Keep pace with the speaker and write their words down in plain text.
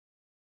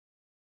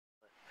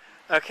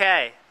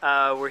Okay,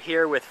 we're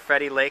here with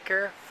Freddie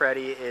Laker.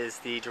 Freddie is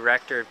the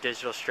Director of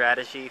Digital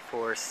Strategy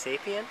for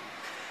Sapient.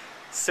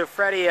 So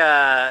Freddie,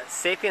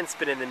 Sapient's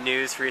been in the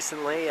news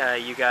recently.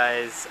 You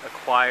guys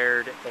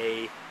acquired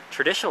a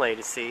traditional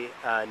agency,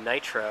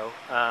 Nitro.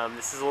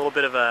 This is a little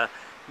bit of a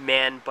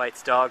man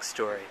bites dog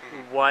story.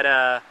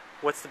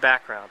 What's the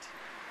background?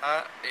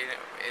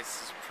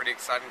 It's a pretty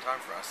exciting time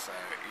for us.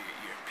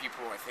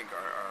 People, I think,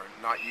 are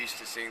not used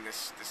to seeing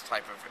this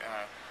type of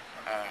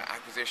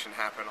acquisition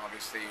happen.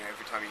 Obviously,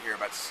 every time you hear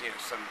about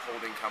some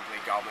holding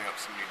company gobbling up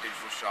some new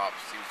digital shops,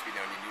 seems to be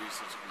the only news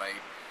as of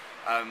late.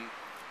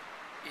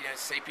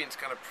 Sapient's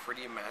got a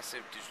pretty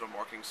massive digital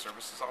marketing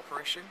services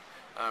operation,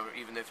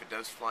 even if it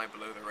does fly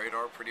below the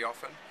radar pretty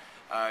often.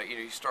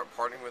 You start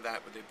partnering with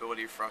that, with the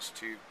ability for us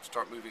to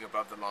start moving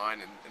above the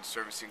line and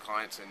servicing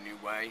clients in a new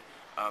way,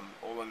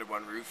 all under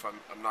one roof.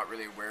 I'm not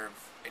really aware of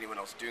anyone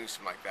else doing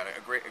something like that.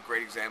 A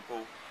great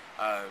example,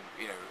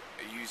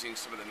 using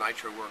some of the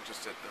Nitro work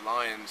just at the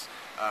Lions.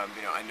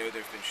 I know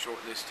they've been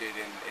shortlisted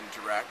in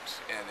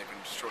direct, and they've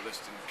been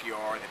shortlisted in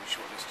PR, they've been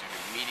shortlisted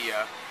in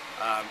media.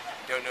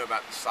 Don't know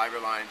about the Cyber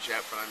Lions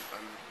yet, but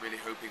I'm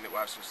really hoping that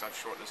we'll have some stuff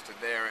shortlisted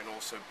there, and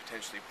also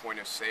potentially point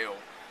of sale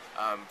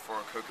for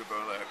a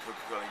Coca-Cola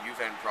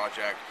UVen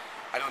project.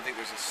 I don't think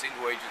there's a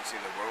single agency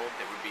in the world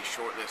that would be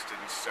shortlisted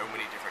in so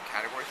many different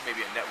categories.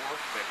 Maybe a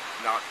network, but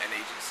not an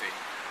agency.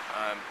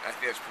 I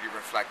think that's pretty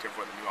reflective of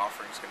what the new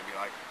offering is going to be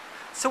like.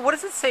 So what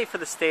does it say for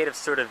the state of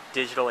sort of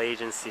digital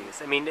agencies?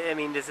 I mean,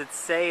 does it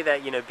say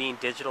that being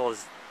digital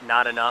is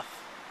not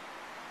enough?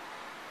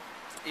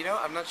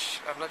 I'm not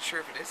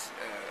sure if it is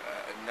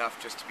enough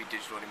just to be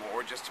digital anymore,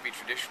 or just to be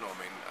traditional. I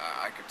mean,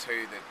 I could tell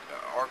you that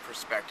our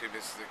perspective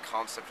is the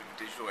concept of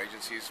digital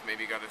agencies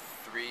maybe got a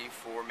 3,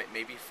 4,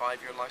 maybe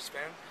 5-year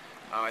lifespan.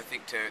 I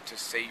think to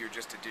say you're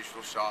just a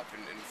digital shop in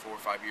 4 or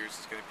 5 years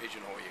is going to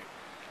pigeonhole you.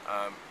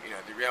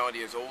 The reality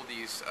is all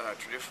these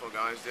traditional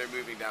guys, they're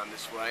moving down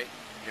this way.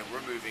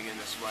 We're moving in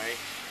this way,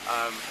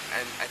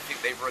 and I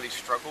think they've really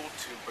struggled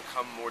to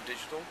become more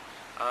digital.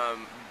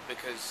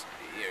 Because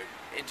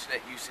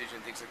internet usage and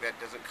things like that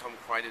doesn't come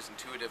quite as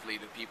intuitively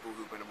to people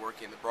who've been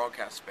working in the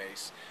broadcast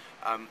space.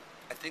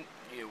 I think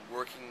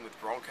working with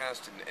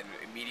broadcast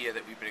and media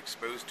that we've been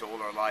exposed to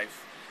all our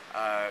life,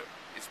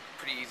 it's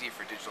pretty easy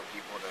for digital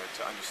people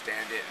to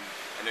understand it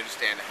and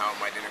understand how it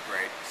might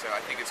integrate. So I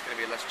think it's going to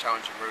be a less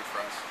challenging road for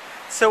us.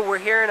 So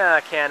we're here in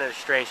Canada,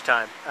 strange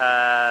time.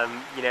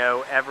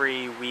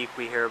 Every week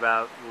we hear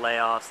about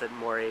layoffs at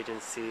more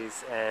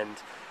agencies, and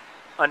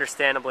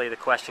understandably the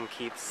question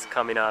keeps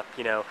coming up,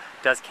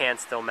 does CAN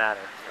still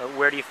matter?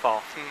 Where do you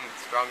fall?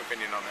 Strong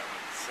opinion on that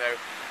one. So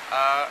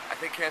I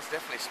think CAN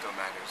definitely still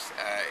matters.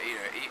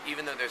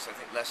 Even though there's, I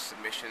think, less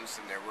submissions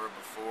than there were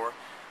before,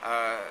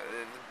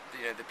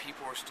 the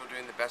people are still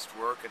doing the best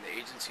work, and the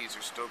agencies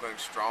are still going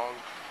strong.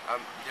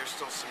 They're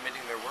still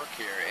submitting their work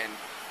here, and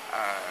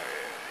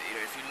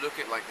if you look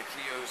at like the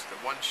Clio's, the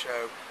One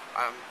Show,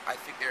 I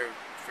think they're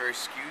very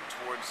skewed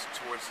towards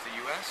the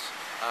U.S.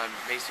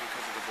 Basically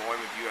because of the volume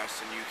of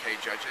U.S. and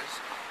U.K. judges.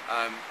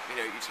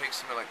 You take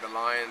something like the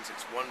Lions,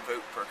 it's 1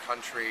 vote per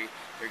country.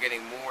 They're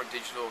getting more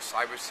digital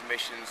cyber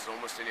submissions than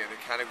almost any other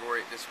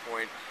category at this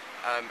point.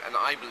 And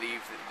I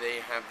believe that they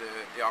have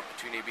the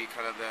opportunity to be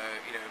kind of the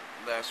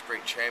last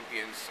great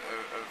champions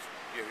of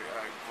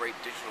great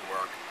digital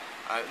work.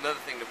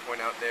 Another thing to point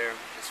out there,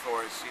 as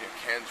far as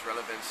CAN's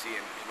relevancy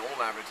in all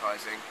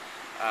advertising,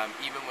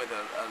 even with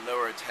a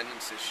lower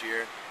attendance this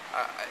year,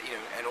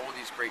 and all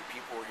these great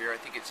people are here, I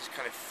think it's just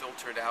kind of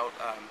filtered out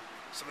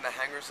some of the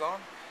hangers-on.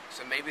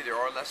 So maybe there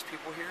are less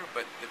people here,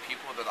 but the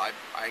people that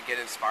I get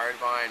inspired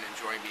by and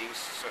enjoy meeting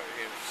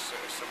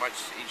so much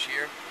each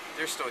year,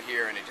 they're still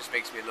here, and it just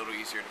makes me a little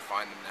easier to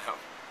find them now.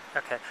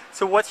 Okay,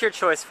 so what's your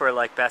choice for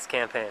best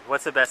campaign?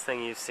 What's the best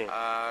thing you've seen?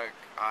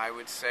 I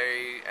would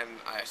say, and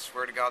I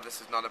swear to God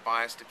this is not a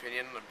biased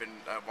opinion, I've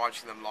been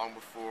watching them long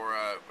before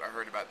I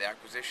heard about the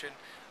acquisition.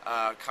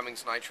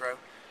 Cummings Nitro,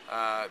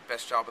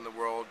 best job in the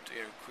world.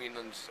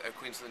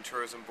 Queensland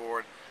Tourism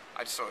Board,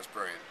 I just thought it was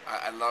brilliant.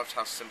 I loved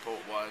how simple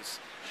it was.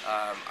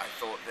 I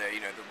thought that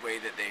the way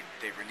that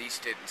they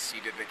released it and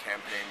seeded the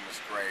campaign was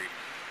great.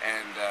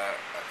 And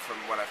from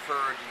what I've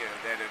heard,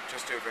 they had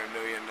just over $1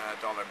 million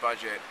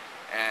budget,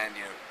 and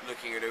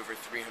looking at over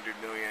 300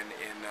 million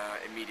in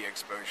media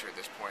exposure at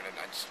this point, and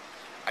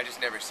I just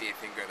never see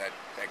anything go that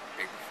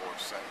big before.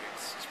 So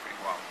it's pretty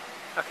wild.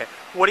 Okay,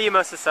 what are you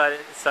most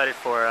excited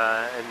for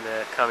in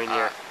the coming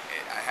year?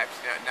 I have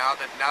to, now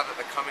that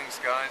the Cummings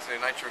guys, the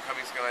Nitro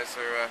Cummings guys,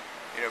 are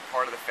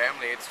part of the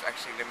family. It's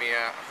actually going to be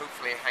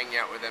hopefully hanging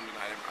out with them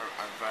tonight.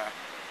 I've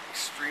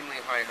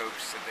extremely high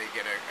hopes that they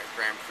get a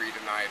Grand Prix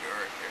tonight,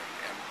 or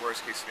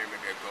worst case scenario,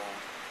 maybe a gold,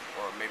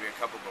 or maybe a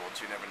couple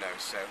golds. You never know.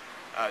 So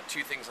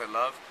 2 things I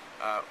love.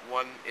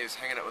 One is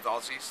hanging out with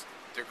Aussies.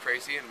 They're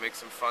crazy, and it makes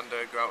them fun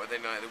to go out with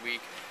any night of the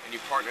week. And you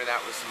partner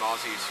that with some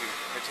Aussies who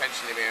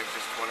potentially may have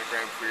just won a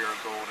Grand Prix or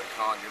a gold at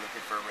Cannes. You're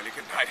looking for a really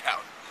good night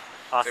out.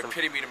 Awesome. So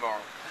pity me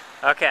tomorrow.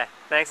 Okay,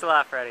 thanks a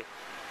lot, Freddie.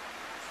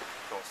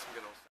 Cool. Some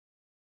good